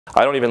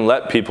I don't even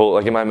let people,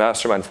 like in my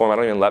mastermind forum, I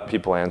don't even let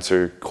people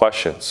answer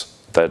questions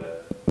that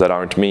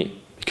aren't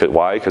me.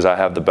 Why? Because I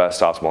have the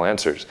best optimal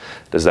answers.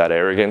 Is that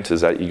arrogant?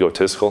 Is that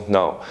egotistical?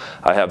 No.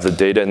 I have the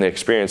data and the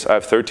experience. I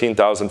have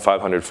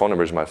 13,500 phone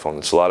numbers in my phone.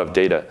 It's a lot of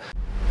data.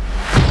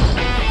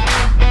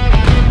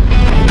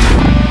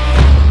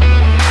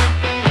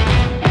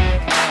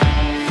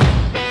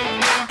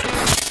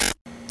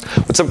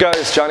 What's up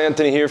guys, John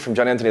Anthony here from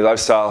John Anthony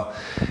Lifestyle,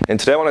 and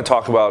today I want to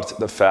talk about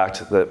the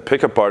fact that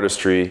pickup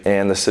artistry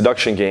and the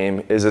seduction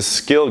game is a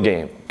skill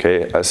game,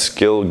 okay? A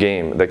skill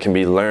game that can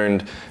be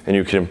learned and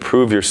you can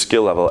improve your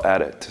skill level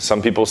at it.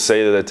 Some people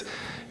say that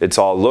it's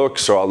all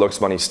looks or all looks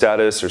money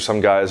status, or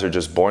some guys are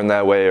just born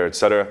that way, or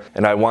etc.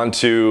 And I want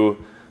to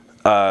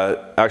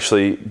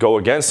actually go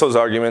against those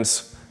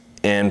arguments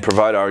and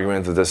provide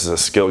argument that this is a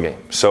skill game.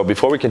 So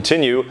before we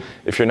continue,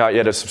 if you're not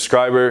yet a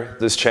subscriber,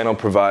 this channel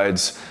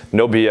provides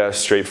no BS,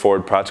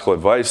 straightforward, practical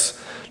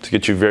advice to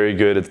get you very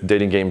good at the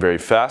dating game very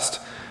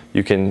fast.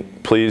 You can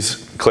please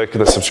click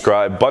the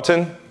subscribe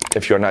button.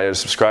 If you're not yet a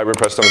subscriber,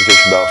 press the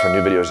notification bell for new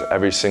videos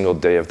every single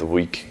day of the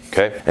week,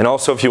 okay? And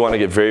also, if you want to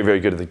get very, very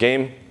good at the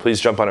game, please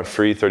jump on a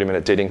free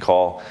 30-minute dating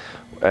call.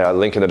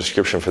 Link in the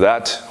description for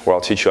that, where I'll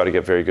teach you how to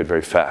get very good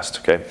very fast,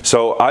 okay?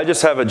 So I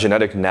just have a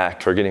genetic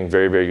knack for getting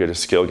very, very good at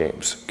skill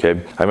games, okay?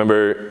 I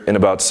remember in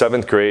about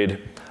 7th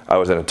grade, I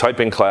was in a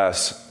typing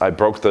class. I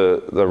broke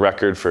the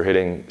record for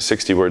hitting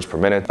 60 words per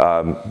minute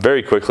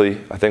very quickly,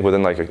 I think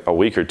within like a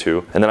week or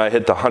two. And then I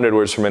hit the 100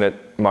 words per minute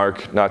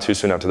mark not too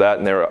soon after that,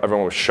 and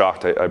everyone was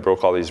shocked. I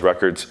broke all these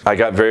records. I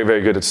got very,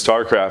 very good at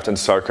StarCraft and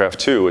StarCraft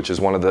 2, which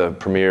is one of the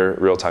premier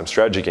real-time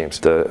strategy games.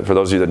 For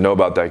those of you that know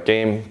about that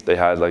game, they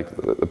had like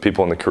the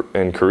people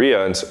in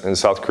Korea, in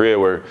South Korea,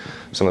 were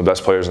some of the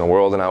best players in the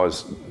world, and I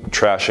was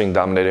trashing,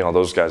 dominating all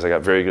those guys. I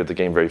got very good at the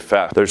game very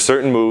fast. There's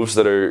certain moves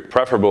that are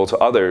preferable to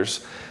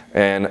others,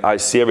 and I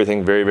see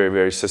everything very, very,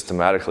 very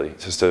systematically.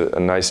 It's just a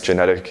nice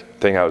genetic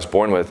thing I was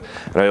born with,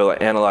 and I'm able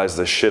to analyze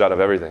the shit out of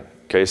everything.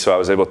 Okay, so I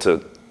was able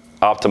to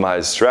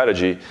optimize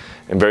strategy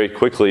and very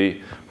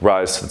quickly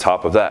rise to the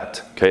top of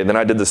that. Okay, then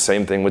I did the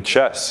same thing with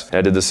chess, and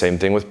I did the same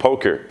thing with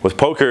poker. With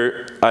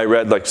poker, I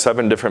read like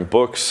 7 different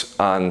books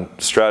on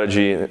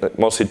strategy,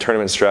 mostly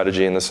tournament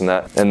strategy and this and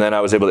that. And then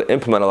I was able to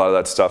implement a lot of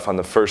that stuff on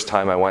the first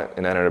time I went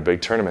and entered a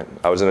big tournament.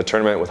 I was in a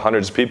tournament with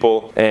hundreds of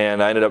people,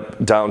 and I ended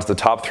up down to the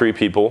top 3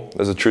 people.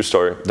 This is a true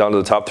story. Down to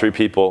the top 3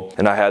 people,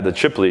 and I had the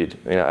chip lead.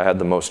 You know, I had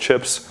the most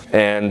chips,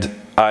 and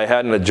I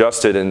hadn't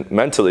adjusted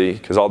mentally,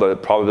 because all the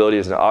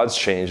probabilities and odds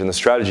change, and the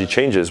strategy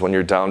changes when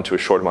you're down to a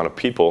short amount of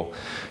people.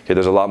 Okay,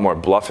 there's a lot more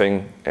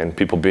bluffing and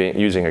people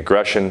using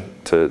aggression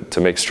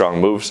to make strong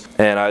moves.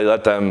 And I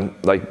let them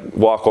like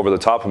walk over the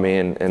top of me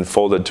and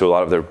folded to a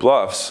lot of their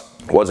bluffs.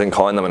 Wasn't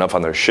calling them enough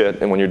on their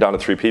shit. And when you're down to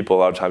 3 people, a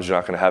lot of times you're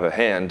not going to have a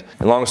hand.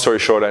 And long story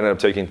short, I ended up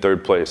taking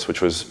 3rd place,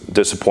 which was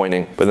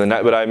disappointing. But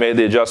I made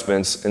the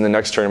adjustments. In the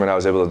next tournament, I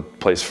was able to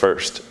place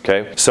 1st.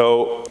 Okay,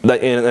 so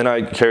and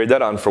I carried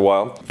that on for a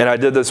while. And I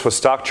did this with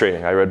stock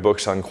trading. I read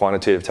books on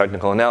quantitative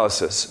technical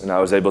analysis, and I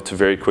was able to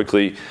very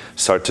quickly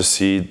start to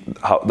see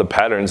the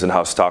patterns and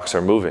how stocks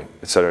are moving,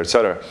 et cetera, et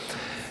cetera.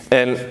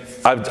 And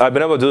I've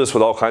been able to do this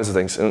with all kinds of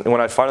things. And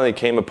when I finally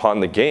came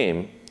upon the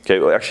game, okay,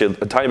 well, actually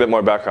a tiny bit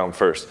more background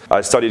first.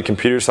 I studied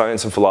computer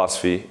science and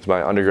philosophy as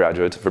my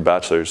undergraduate for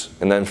bachelor's.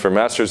 And then for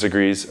master's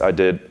degrees, I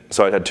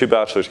had 2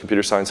 bachelor's,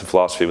 computer science and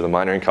philosophy, with a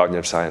minor in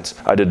cognitive science.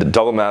 I did a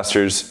double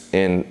master's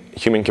in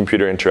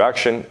human-computer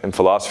interaction and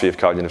philosophy of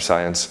cognitive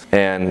science.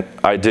 And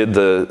I did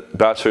the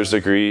bachelor's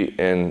degree,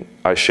 and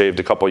I shaved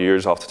a couple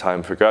years off the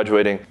time for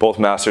graduating. Both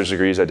master's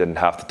degrees I did in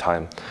half the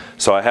time.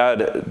 So I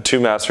had 2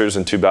 master's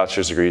and 2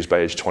 bachelor's degrees by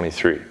age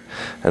 23.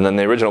 And then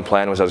the original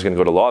plan was I was going to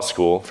go to law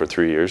school for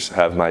 3 years,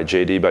 have my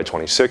JD by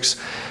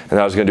 26, and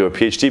I was going to do a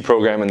PhD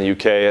program in the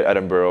UK at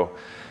Edinburgh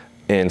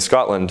in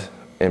Scotland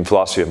in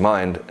philosophy of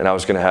mind, and I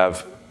was going to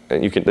have,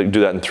 and you can do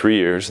that in 3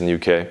 years in the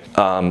UK.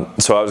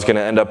 So I was going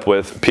to end up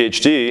with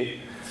PhD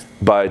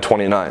by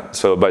 29.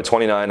 So by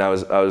 29, I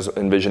was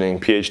envisioning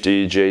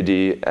PhD,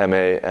 JD,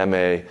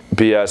 MA,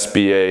 BS,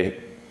 BA,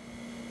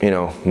 you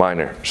know,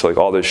 minor. So like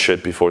all this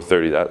shit before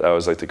 30, that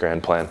was like the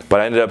grand plan.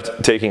 But I ended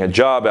up taking a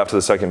job after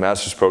the 2nd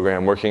master's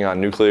program working on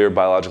nuclear,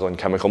 biological, and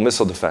chemical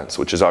missile defense,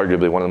 which is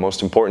arguably one of the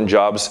most important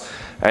jobs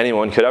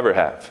anyone could ever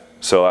have.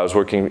 So I was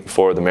working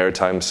for the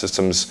Maritime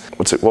Systems,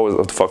 what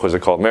the fuck was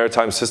it called?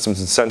 Maritime Systems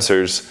and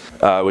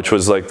Sensors, which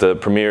was like the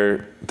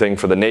premier thing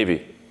for the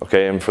Navy.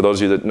 Okay, and for those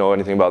of you that know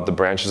anything about the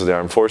branches of the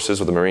armed forces,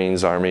 with the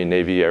Marines, Army,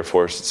 Navy, Air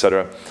Force,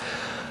 etc.,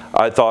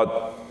 I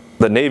thought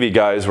the Navy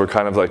guys were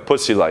kind of like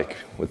pussy-like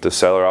with the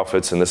sailor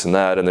outfits and this and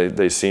that, and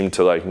they seemed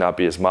to like not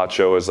be as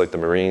macho as like the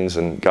Marines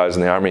and guys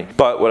in the Army.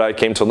 But what I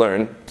came to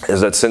learn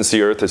is that since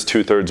the Earth is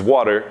 2/3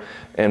 water,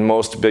 and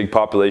most big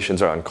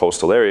populations are on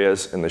coastal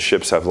areas, and the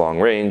ships have long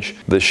range,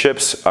 the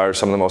ships are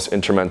some of the most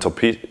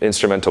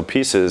instrumental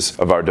pieces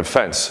of our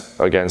defense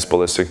against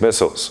ballistic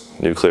missiles,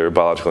 nuclear,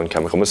 biological, and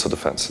chemical missile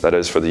defense. That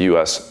is for the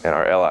US and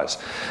our allies.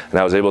 And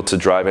I was able to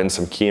drive in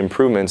some key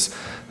improvements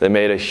that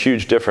made a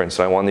huge difference.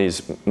 I won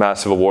these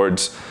massive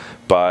awards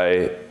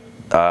by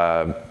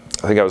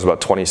I think I was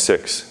about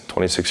 26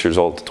 26 years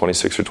old,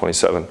 26 or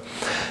 27.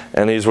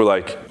 And these were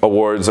like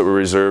awards that were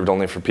reserved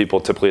only for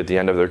people typically at the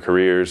end of their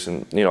careers.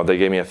 And you know, they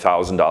gave me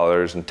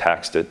 $1,000 and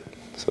taxed it.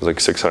 So it was like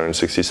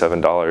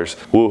 $667,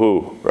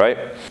 woohoo, right?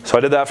 So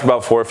I did that for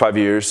about 4 or 5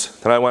 years.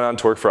 Then I went on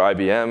to work for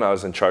IBM. I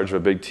was in charge of a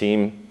big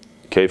team,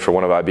 okay, for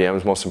one of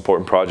IBM's most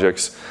important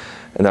projects.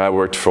 And then I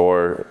worked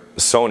for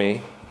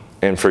Sony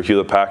and for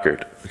Hewlett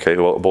Packard, okay,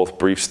 well, both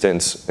brief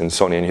stints in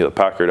Sony and Hewlett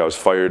Packard. I was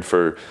fired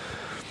for,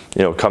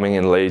 you know, coming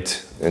in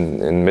late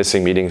and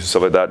missing meetings and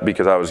stuff like that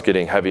because I was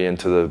getting heavy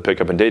into the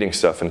pickup and dating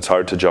stuff, and it's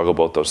hard to juggle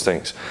both those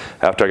things.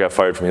 After I got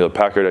fired from Hewlett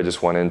Packard, I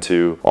just went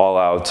into all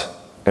out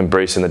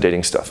embracing the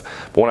dating stuff.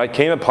 But when I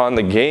came upon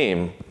the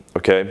game,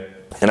 okay,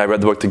 and I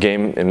read the book, The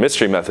Game and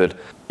Mystery Method,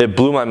 it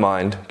blew my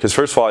mind, because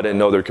first of all, I didn't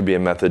know there could be a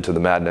method to the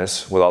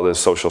madness with all this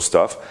social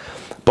stuff,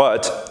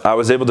 but I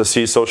was able to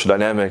see social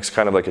dynamics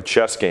kind of like a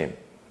chess game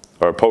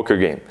or a poker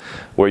game,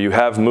 where you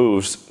have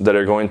moves that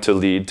are going to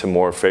lead to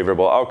more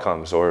favorable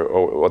outcomes,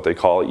 or what they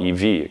call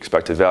EV,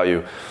 expected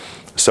value.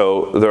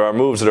 So there are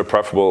moves that are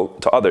preferable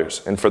to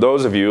others. And for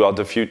those of you, I'll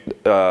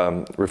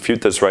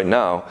refute this right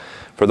now.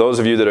 For those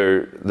of you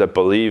that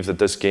believe that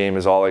this game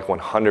is all like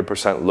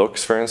 100%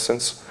 looks, for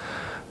instance,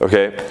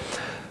 okay?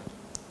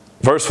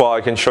 First of all, I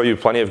can show you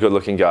plenty of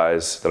good-looking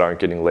guys that aren't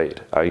getting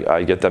laid.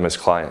 I get them as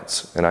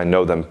clients, and I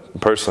know them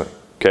personally,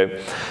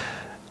 okay?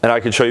 And I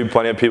can show you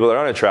plenty of people that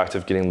aren't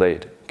attractive getting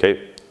laid,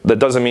 okay? That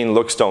doesn't mean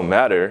looks don't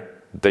matter.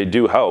 They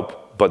do help.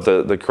 But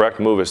the correct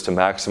move is to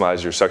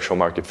maximize your sexual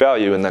market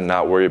value and then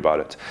not worry about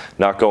it.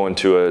 Not go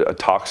into a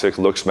toxic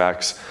looks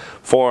max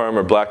forum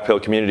or black pill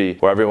community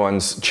where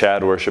everyone's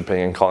Chad worshiping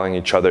and calling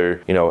each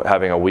other, you know,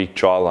 having a weak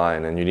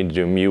jawline, and you need to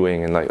do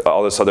mewing and like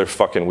all this other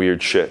fucking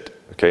weird shit,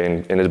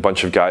 okay? And a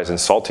bunch of guys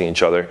insulting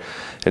each other.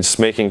 It's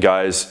making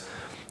guys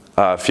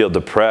feel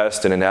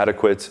depressed and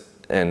inadequate,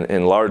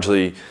 and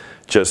largely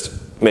just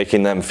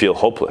making them feel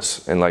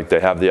hopeless and like they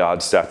have the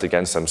odds stacked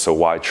against them, so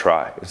why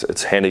try?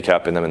 It's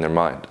handicapping them in their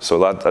mind. So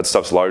that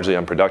stuff's largely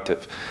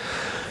unproductive.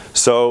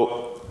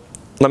 So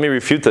let me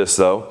refute this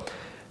though.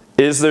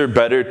 Is there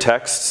better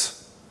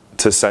texts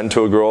to send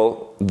to a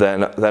girl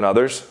than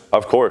others?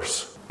 Of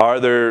course. Are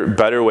there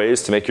better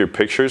ways to make your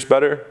pictures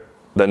better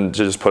than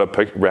to just put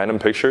up random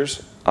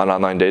pictures on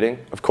online dating?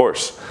 Of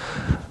course.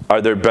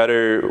 Are there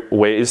better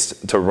ways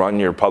to run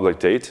your public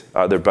date?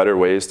 Are there better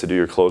ways to do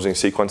your closing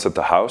sequence at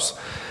the house?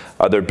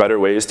 Are there better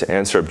ways to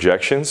answer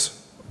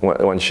objections?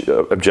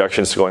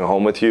 Objections to going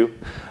home with you,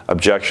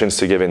 objections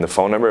to giving the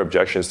phone number,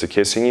 objections to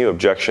kissing you,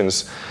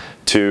 objections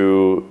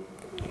to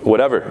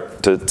whatever,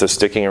 to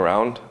sticking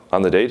around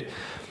on the date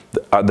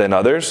than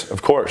others?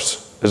 Of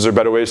course. Is there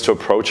better ways to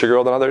approach a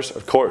girl than others?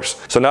 Of course.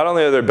 So not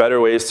only are there better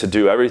ways to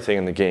do everything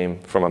in the game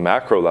from a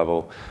macro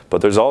level,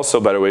 but there's also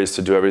better ways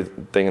to do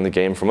everything in the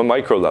game from a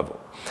micro level.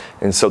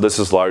 And so this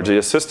is largely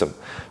a system.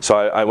 So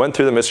I went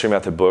through the Mystery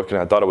Method book and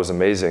I thought it was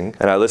amazing.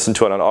 And I listened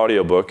to it on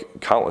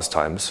audiobook countless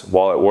times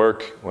while at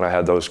work, when I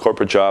had those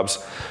corporate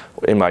jobs,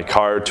 in my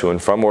car to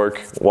and from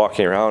work,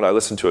 walking around. I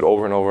listened to it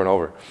over and over and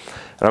over.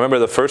 And I remember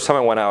the first time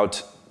I went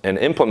out and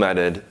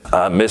implemented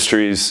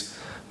Mystery's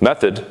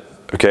method,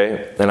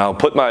 okay, and I'll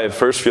put my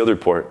first field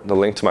report, the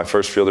link to my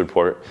first field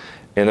report,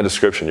 in the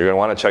description. You're going to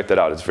want to check that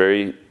out. It's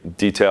very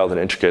detailed and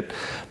intricate.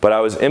 But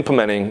I was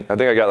implementing, I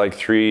think I got like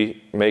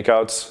 3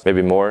 makeouts,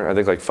 maybe more. I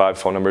think like 5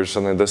 phone numbers or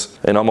something like this,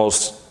 and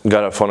almost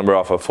got a phone number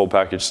off a full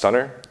package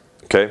stunner,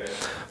 okay,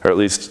 or at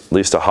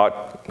least a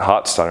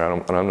hot stunner.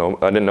 I don't know.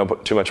 I didn't know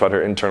too much about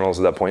her internals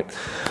at that point,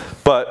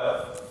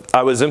 but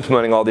I was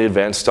implementing all the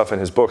advanced stuff in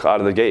his book out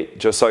of the gate,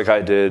 just like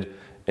I did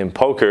in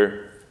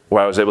poker,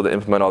 where I was able to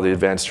implement all the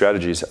advanced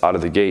strategies out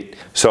of the gate.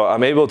 So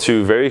I'm able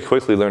to very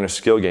quickly learn a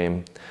skill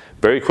game,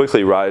 very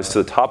quickly rise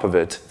to the top of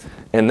it,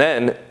 and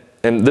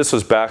this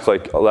was back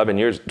like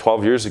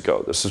 12 years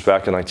ago. This was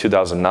back in like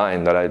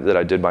 2009 that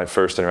I did my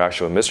first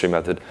interaction with Mystery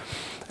Method.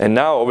 And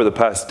now over the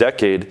past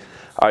decade,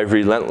 I've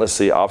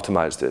relentlessly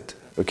optimized it.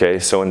 Okay,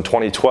 so in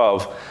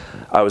 2012,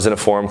 I was in a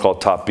forum called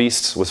Top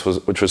Beasts, which was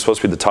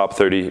supposed to be the top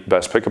 30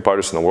 best pickup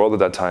artists in the world at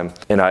that time.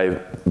 And I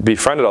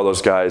befriended all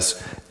those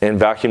guys and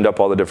vacuumed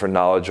up all the different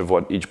knowledge of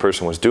what each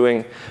person was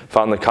doing,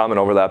 found the common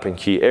overlap in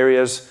key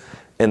areas,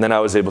 and then I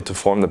was able to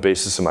form the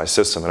basis of my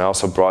system. And I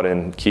also brought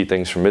in key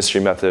things from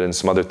Mystery Method and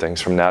some other things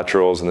from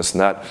Naturals and this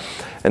and that.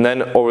 And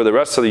then over the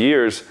rest of the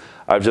years,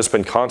 I've just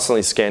been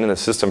constantly scanning the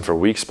system for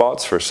weak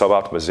spots, for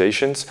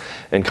sub-optimizations,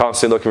 and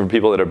constantly looking for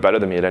people that are better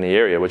than me at any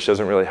area, which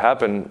doesn't really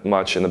happen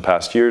much in the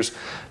past years,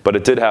 but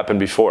it did happen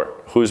before.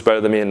 Who's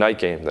better than me in night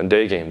game, than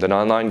day game, than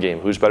online game?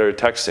 Who's better at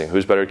texting?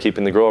 Who's better at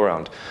keeping the girl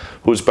around?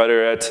 Who's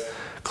better at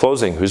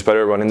closing? Who's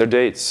better at running their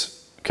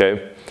dates?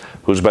 Okay?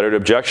 Who's better at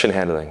objection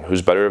handling?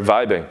 Who's better at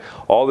vibing?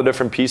 All the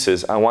different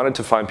pieces. I wanted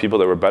to find people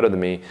that were better than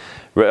me,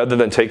 rather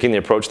than taking the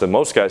approach that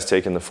most guys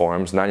take in the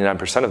forums,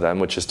 99% of them,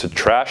 which is to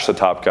trash the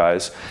top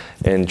guys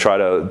and try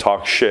to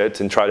talk shit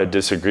and try to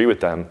disagree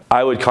with them.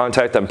 I would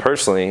contact them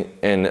personally,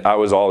 and I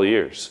was all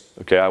ears.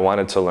 Okay, I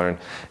wanted to learn.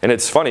 And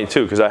it's funny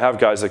too, because I have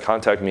guys that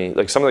contact me,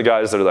 like some of the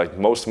guys that are like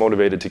most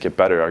motivated to get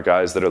better are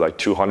guys that are like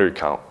 200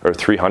 count or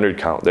 300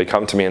 count. They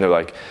come to me and they're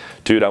like,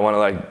 dude, I want to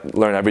like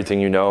learn everything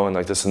you know and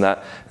like this and that.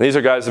 And these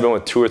are guys that have been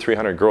with 200 or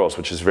 300 girls,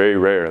 which is very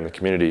rare in the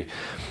community.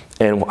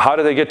 And how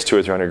do they get to 200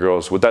 or 300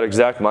 girls? With that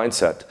exact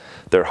mindset.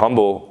 They're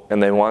humble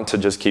and they want to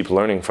just keep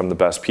learning from the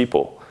best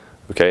people.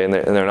 Okay, and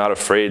they're not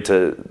afraid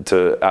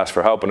to ask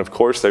for help, and of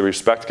course they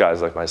respect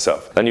guys like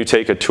myself. Then you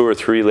take a 2 or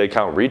 3 lay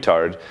count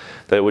retard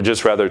that would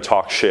just rather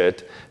talk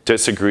shit,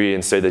 disagree,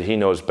 and say that he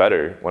knows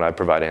better when I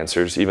provide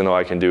answers, even though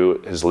I can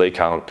do his lay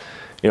count,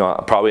 you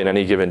know, probably in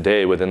any given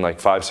day within like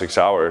 5-6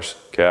 hours.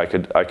 Okay,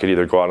 I could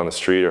either go out on the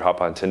street or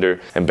hop on Tinder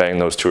and bang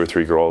those 2 or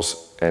 3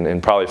 girls in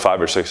probably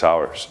 5 or 6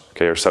 hours.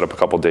 Okay, or set up a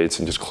couple dates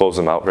and just close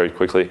them out very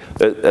quickly.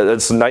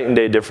 It's a night and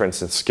day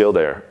difference in skill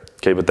there.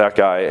 Okay, but that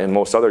guy and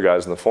most other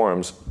guys in the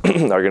forums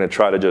are gonna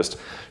try to just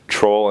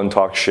troll and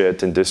talk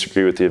shit and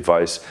disagree with the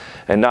advice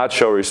and not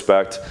show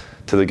respect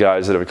to the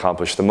guys that have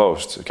accomplished the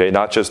most. Okay,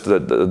 not just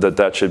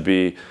that should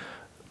be,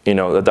 you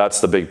know, that's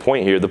the big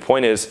point here. The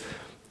point is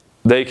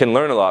they can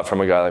learn a lot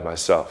from a guy like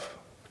myself.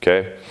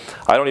 Okay,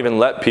 I don't even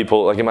let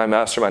people, like in my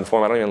mastermind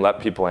forum, I don't even let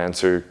people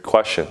answer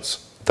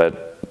questions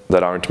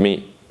that aren't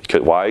me.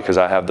 Why? Because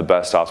I have the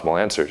best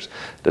optimal answers.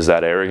 Is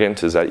that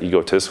arrogant? Is that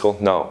egotistical?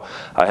 No.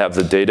 I have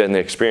the data and the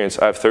experience.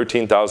 I have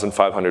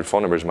 13,500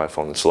 phone numbers in my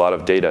phone. It's a lot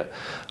of data.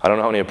 I don't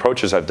know how many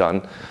approaches I've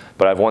done,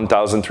 but I have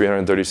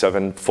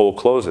 1,337 full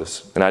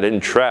closes. And I didn't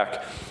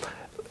track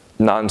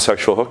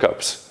non-sexual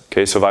hookups.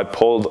 Okay, so if I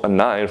pulled a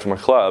 9 from a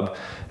club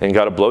and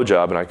got a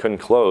blowjob and I couldn't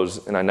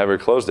close and I never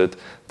closed it,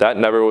 that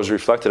never was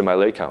reflected in my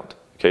lay count.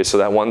 Okay, so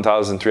that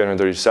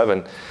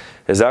 1,337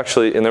 is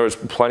actually, and there was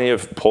plenty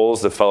of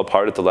polls that fell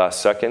apart at the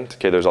last second.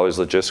 Okay, there's all these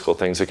logistical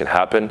things that can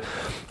happen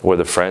where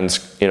the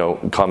friends, you know,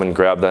 come and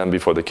grab them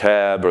before the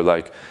cab, or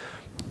like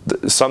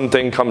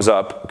something comes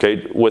up.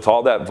 Okay, with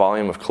all that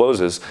volume of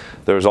closes,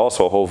 there's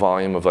also a whole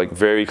volume of like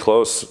very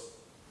close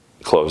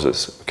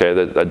closes, okay,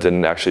 that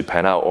didn't actually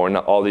pan out, or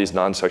not, all these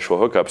non-sexual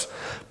hookups,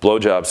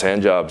 blowjobs,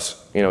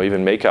 handjobs, you know,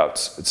 even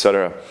makeouts,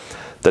 etc.,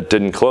 that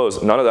didn't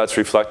close. None of that's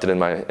reflected in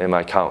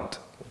my count.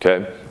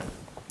 Okay,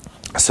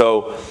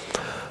 so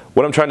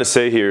what I'm trying to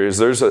say here is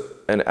there's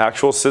an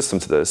actual system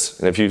to this,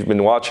 and if you've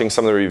been watching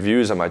some of the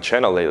reviews on my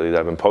channel lately that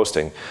I've been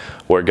posting,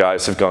 where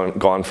guys have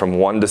gone from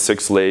 1 to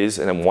 6 lays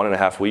in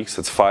 1.5 weeks,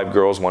 that's 5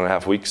 girls,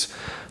 1.5 weeks,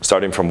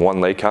 starting from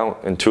 1 lay count,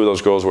 and 2 of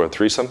those girls were a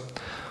threesome.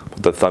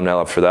 Put the thumbnail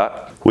up for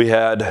that. We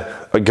had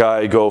a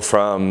guy go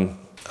from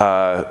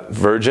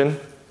virgin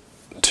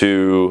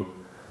to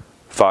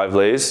 5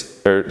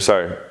 lays, or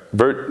sorry,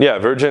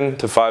 virgin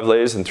to 5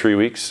 lays in 3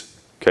 weeks.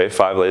 Okay,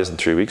 5 lays in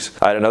 3 weeks.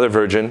 I had another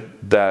virgin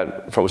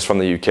that was from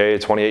the UK, a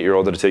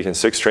 28-year-old that had taken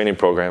 6 training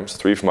programs,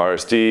 3 from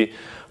RSD,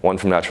 1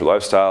 from Natural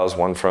Lifestyles,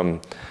 1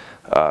 from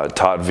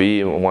Todd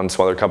V, and 1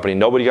 some other company.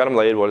 Nobody got him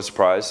laid, what a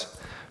surprise.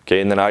 Okay,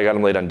 and then I got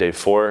him laid on day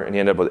 4, and he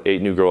ended up with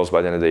 8 new girls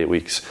by the end of the 8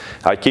 weeks.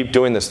 I keep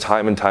doing this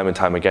time and time and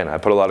time again. I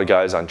put a lot of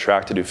guys on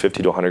track to do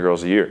 50 to 100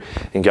 girls a year,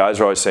 and guys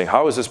are always saying,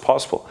 how is this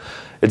possible?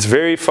 It's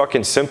very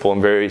fucking simple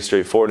and very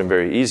straightforward and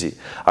very easy.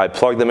 I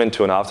plug them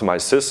into an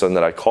optimized system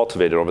that I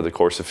cultivated over the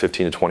course of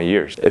 15 to 20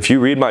 years. If you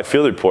read my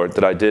field report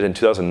that I did in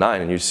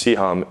 2009 and you see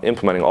how I'm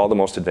implementing all the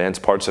most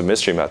advanced parts of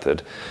Mystery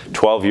Method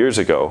 12 years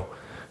ago,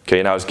 okay,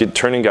 and I was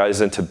turning guys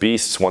into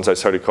beasts once I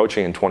started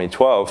coaching in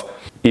 2012.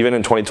 Even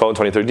in 2012 and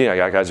 2013, I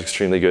got guys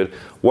extremely good.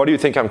 What do you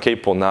think I'm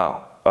capable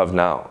of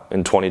now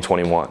in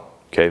 2021?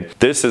 Okay,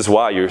 this is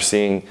why you're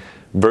seeing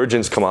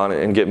virgins come on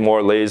and get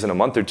more lays in a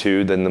month or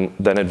two than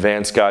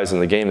advanced guys in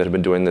the game that have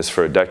been doing this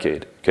for a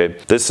decade. Okay,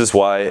 this is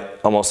why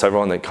almost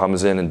everyone that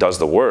comes in and does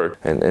the work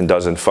and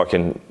doesn't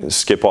fucking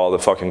skip all the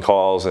fucking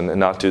calls and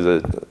not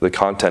do the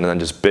content and then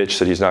just bitch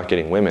that he's not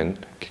getting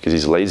women because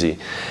he's lazy.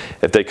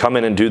 If they come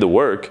in and do the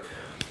work,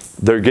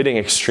 they're getting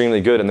extremely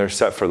good and they're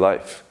set for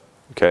life.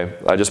 Okay,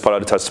 I just put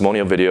out a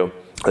testimonial video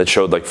that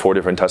showed like 4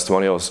 different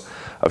testimonials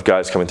of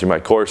guys coming through my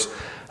course.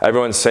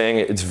 Everyone's saying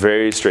it's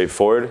very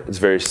straightforward, it's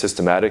very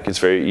systematic, it's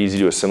very easy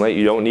to assimilate.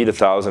 You don't need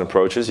 1,000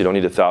 approaches, you don't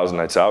need 1,000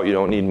 nights out, you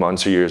don't need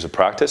months or years of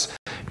practice.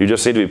 You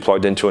just need to be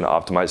plugged into an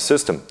optimized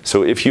system.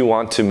 So if you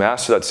want to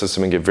master that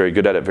system and get very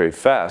good at it very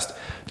fast,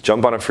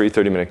 jump on a free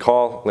 30-minute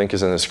call, link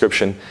is in the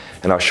description,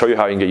 and I'll show you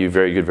how I can get you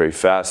very good very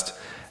fast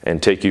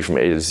and take you from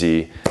A to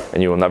Z,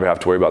 and you will never have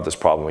to worry about this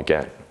problem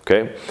again.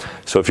 Okay?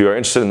 So if you are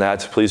interested in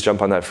that, please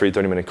jump on that free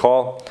 30-minute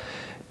call.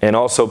 And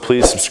also,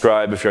 please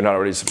subscribe if you're not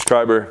already a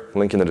subscriber,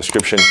 link in the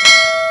description.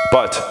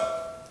 But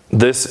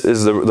this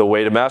is the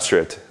way to master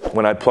it.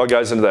 When I plug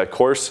guys into that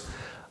course,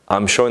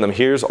 I'm showing them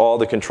here's all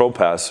the control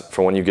paths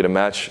for when you get a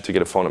match to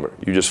get a phone number.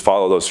 You just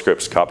follow those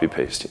scripts, copy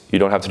paste. You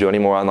don't have to do any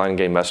more online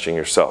game messaging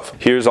yourself.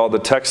 Here's all the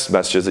text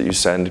messages that you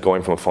send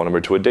going from a phone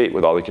number to a date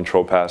with all the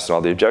control paths and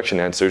all the objection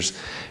answers.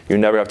 You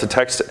never have to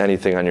text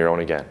anything on your own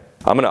again.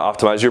 I'm gonna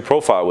optimize your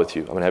profile with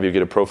you. I'm gonna have you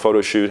get a pro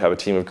photo shoot, have a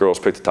team of girls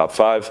pick the top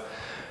 5,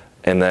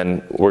 and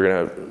then we're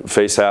gonna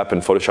face app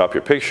and Photoshop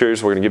your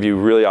pictures. We're gonna give you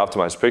really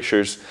optimized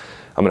pictures.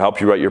 I'm gonna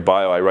help you write your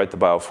bio. I write the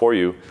bio for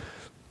you.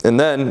 And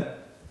then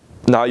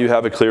Now you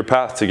have a clear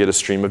path to get a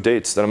stream of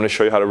dates. Then I'm going to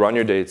show you how to run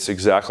your dates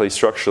exactly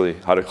structurally,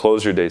 how to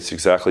close your dates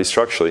exactly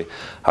structurally,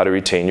 how to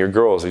retain your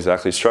girls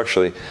exactly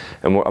structurally.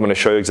 And I'm going to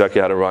show you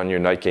exactly how to run your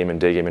night game and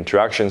day game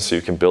interactions so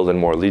you can build in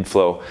more lead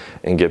flow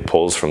and get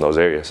pulls from those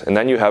areas. And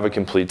then you have a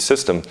complete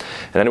system.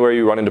 And anywhere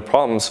you run into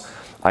problems,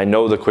 I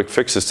know the quick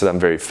fixes to them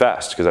very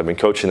fast because I've been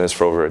coaching this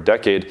for over a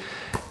decade,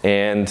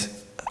 and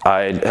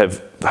I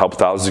have helped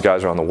thousands of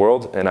guys around the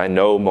world, and I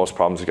know most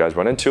problems you guys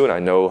run into, and I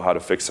know how to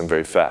fix them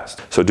very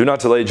fast. So do not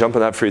delay, jump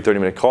on that free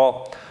 30-minute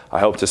call. I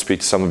hope to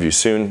speak to some of you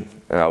soon,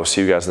 and I will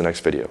see you guys in the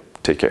next video.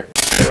 Take care.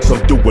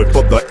 Some do it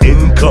for the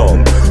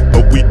income,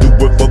 but we do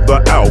it for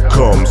the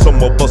outcome.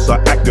 Some of us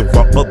are active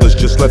while others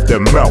just let their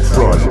mouth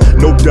run.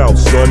 No doubt,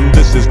 son,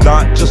 this is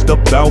not just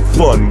about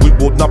fun. We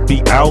will not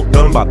be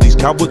outdone by these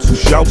cowards who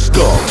shout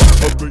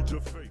scum.